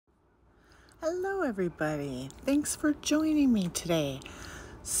Hello everybody, thanks for joining me today.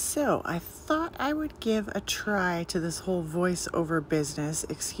 So I thought I would give a try to this whole voiceover business.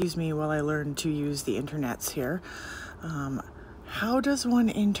 Excuse me while I learn to use the internets here. How does one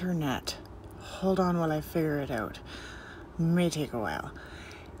internet? Hold on while I figure it out. May take a while.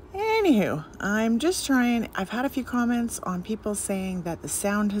 Anywho, I'm just trying. I've had a few comments on people saying that the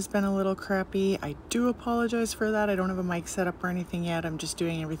sound has been a little crappy. I do apologize for that. I don't have a mic set up or anything yet. I'm just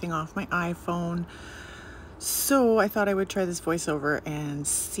doing everything off my iPhone. So I thought I would try this voiceover and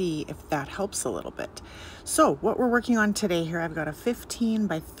see if that helps a little bit. So what we're working on today here, I've got a 15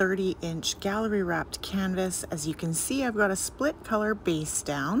 by 30 inch gallery wrapped canvas. As you can see, I've got a split color base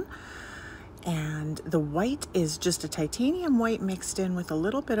down. And the white is just a titanium white mixed in with a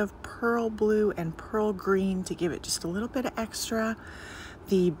little bit of pearl blue and pearl green to give it just a little bit of extra.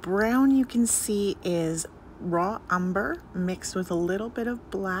 The brown you can see is raw umber mixed with a little bit of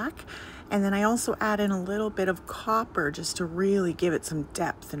black. And then I also add in a little bit of copper just to really give it some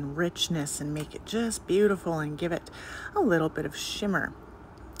depth and richness and make it just beautiful and give it a little bit of shimmer.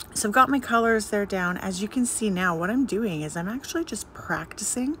 So I've got my colors there down. As you can see now, what I'm doing is I'm actually just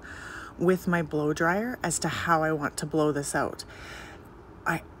practicing with my blow dryer as to how I want to blow this out.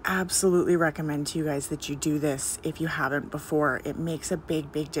 I absolutely recommend to you guys that you do this if you haven't before. It makes a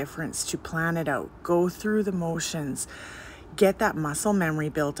big difference to plan it out, go through the motions, get that muscle memory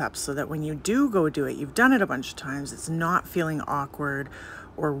built up so that when you do go do it, you've done it a bunch of times, it's not feeling awkward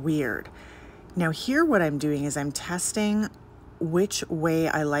or weird. Now here what I'm doing is I'm testing which way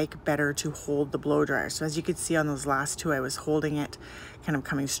I like better to hold the blow dryer. So as you could see on those last two, I was holding it kind of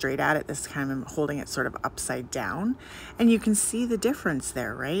coming straight at it. This time I'm holding it sort of upside down. And you can see the difference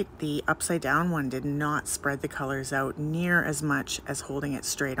there, right? The upside down one did not spread the colors out near as much as holding it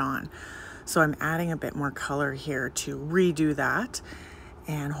straight on. So I'm adding a bit more color here to redo that.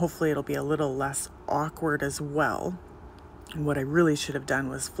 And hopefully it'll be a little less awkward as well. And what I really should have done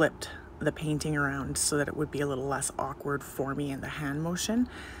was flipped the painting around so that it would be a little less awkward for me in the hand motion.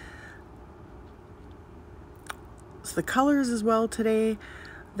 So the colors as well today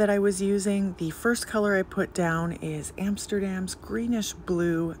that I was using, the first color I put down is Amsterdam's greenish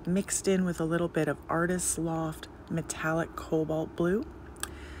blue mixed in with a little bit of Artist's Loft metallic cobalt blue.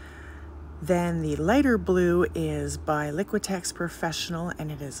 Then the lighter blue is by Liquitex Professional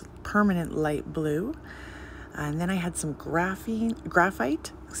and it is permanent light blue. And then I had some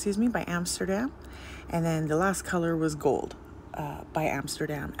graphite, by Amsterdam. And then the last color was gold by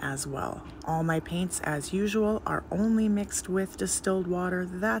Amsterdam as well. All my paints, as usual, are only mixed with distilled water.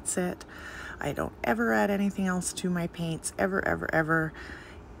 That's it. I don't ever add anything else to my paints, ever.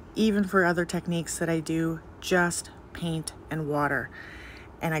 Even for other techniques that I do, just paint and water.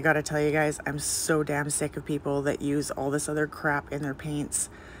 And I gotta tell you guys, I'm so damn sick of people that use all this other crap in their paints.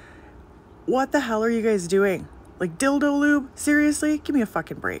 What the hell are you guys doing? Like dildo lube? Seriously? Give me a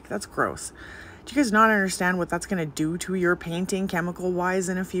fucking break. That's gross. Do you guys not understand what that's going to do to your painting chemical wise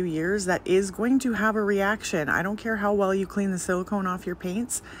in a few years? That is going to have a reaction. I don't care how well you clean the silicone off your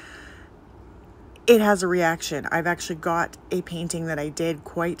paints. It has a reaction. I've actually got a painting that I did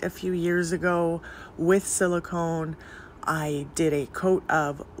quite a few years ago with silicone. I did a coat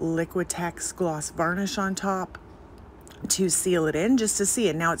of Liquitex gloss varnish on top to seal it in, just to see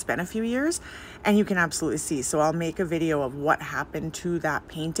it. Now it's been a few years and you can absolutely see. So I'll make a video of what happened to that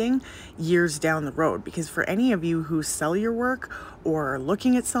painting years down the road, because for any of you who sell your work or are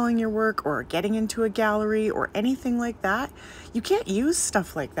looking at selling your work or getting into a gallery or anything like that, you can't use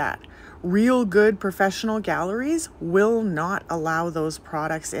stuff like that. Real good professional galleries will not allow those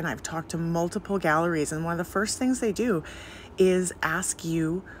products in. I've talked to multiple galleries and one of the first things they do is ask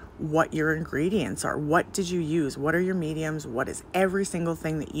you what your ingredients are. What did you use? What are your mediums? What is every single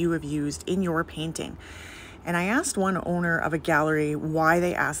thing that you have used in your painting? And I asked one owner of a gallery why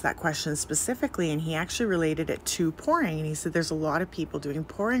they asked that question specifically, and he actually related it to pouring. And he said there's a lot of people doing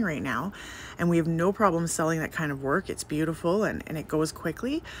pouring right now, and we have no problem selling that kind of work. It's beautiful and it goes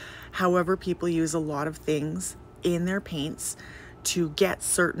quickly. However, people use a lot of things in their paints to get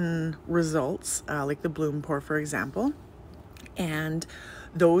certain results, like the bloom pour, for example. And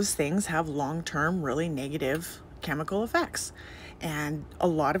those things have long-term, really negative chemical effects. And a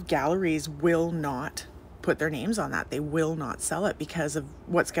lot of galleries will not put their names on that. They will not sell it because of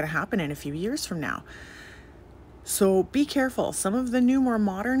what's going to happen in a few years from now. So be careful. Some of the new, more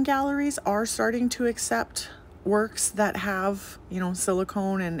modern galleries are starting to accept works that have, you know,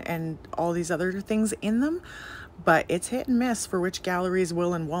 silicone and all these other things in them. But it's hit and miss for which galleries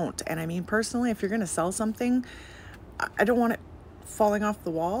will and won't. And I mean, personally, if you're going to sell something, I don't want it falling off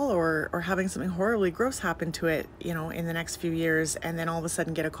the wall or having something horribly gross happen to it, you know, in the next few years, and then all of a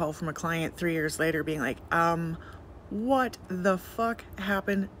sudden get a call from a client 3 years later being like, what the fuck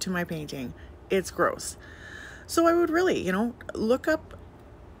happened to my painting? It's gross. So I would really, you know, look up,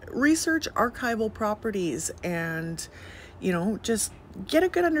 research archival properties, and, you know, just get a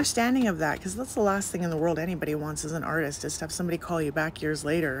good understanding of that, because that's the last thing in the world anybody wants as an artist, is to have somebody call you back years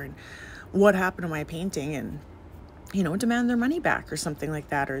later and what happened to my painting, and, you know, demand their money back or something like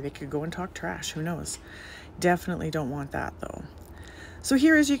that, or they could go and talk trash, who knows. Definitely don't want that though. So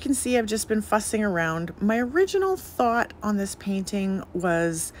here, as you can see, I've just been fussing around. My original thought on this painting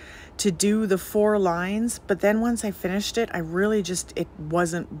was to do the 4 lines, but then once I finished it, I really just, it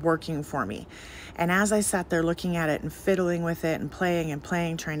wasn't working for me. And as I sat there looking at it and fiddling with it and playing,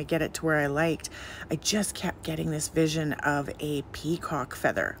 trying to get it to where I liked, I just kept getting this vision of a peacock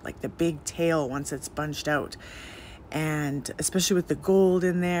feather, like the big tail once it's bunched out. And especially with the gold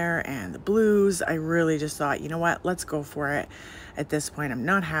in there and the blues, I really just thought, you know what, let's go for it. At this point, I'm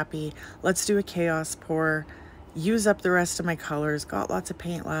not happy. Let's do a chaos pour, use up the rest of my colors, got lots of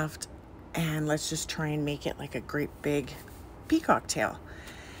paint left, and let's just try and make it like a great big peacock tail.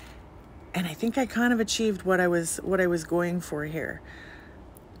 And I think I kind of achieved what I was going for here.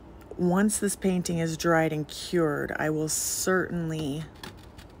 Once this painting is dried and cured, I will certainly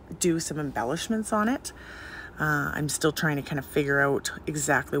do some embellishments on it. I'm still trying to kind of figure out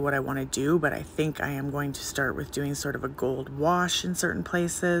exactly what I want to do, but I think I am going to start with doing sort of a gold wash in certain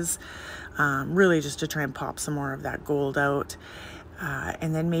places, really just to try and pop some more of that gold out,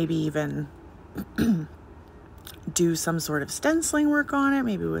 and then maybe even do some sort of stenciling work on it,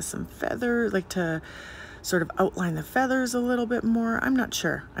 maybe with some feather, like to sort of outline the feathers a little bit more. I'm not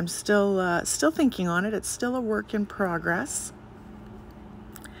sure. I'm still thinking on it. It's still a work in progress.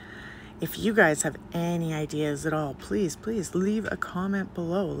 If you guys have any ideas at all, please leave a comment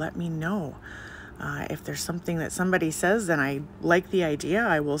below. Let me know. If there's something that somebody says and I like the idea,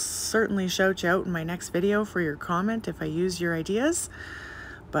 I will certainly shout you out in my next video for your comment if I use your ideas.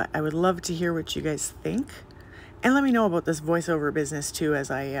 But I would love to hear what you guys think. And let me know about this voiceover business too,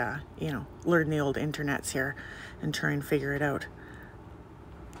 as I, you know, learn the old internets here and try and figure it out.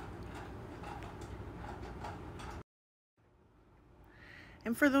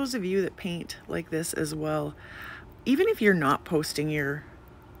 And for those of you that paint like this as well, even if you're not posting your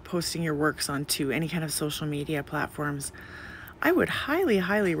works onto any kind of social media platforms, I would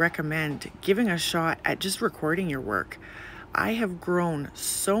highly recommend giving a shot at just recording your work. I have grown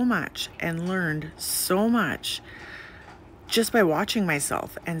so much and learned so much just by watching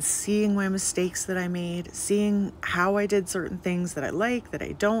myself and seeing my mistakes that I made, seeing how I did certain things that I like, that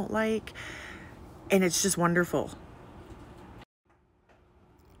I don't like, and it's just wonderful.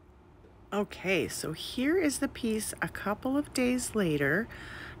 Okay, so here is the piece a couple of days later.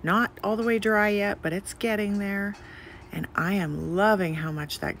 Not all the way dry yet, but it's getting there. And I am loving how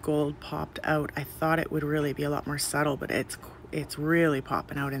much that gold popped out. I thought it would really be a lot more subtle, but it's really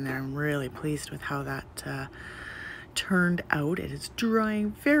popping out in there. I'm really pleased with how that turned out. It is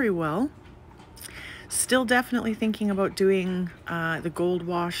drying very well. Still definitely thinking about doing the gold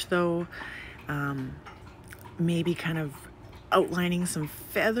wash though. Maybe kind of outlining some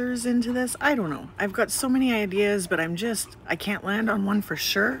feathers into this. I don't know. I've got so many ideas, but I can't land on one for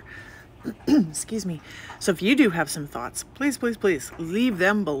sure. Excuse me. So if you do have some thoughts, please leave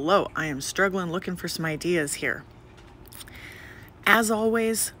them below. I am struggling looking for some ideas here. As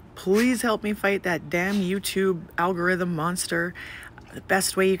always, please help me fight that damn YouTube algorithm monster. The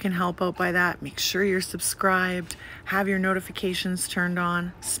best way you can help out by that, make sure you're subscribed, have your notifications turned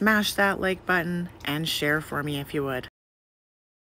on, smash that like button, and share for me if you would.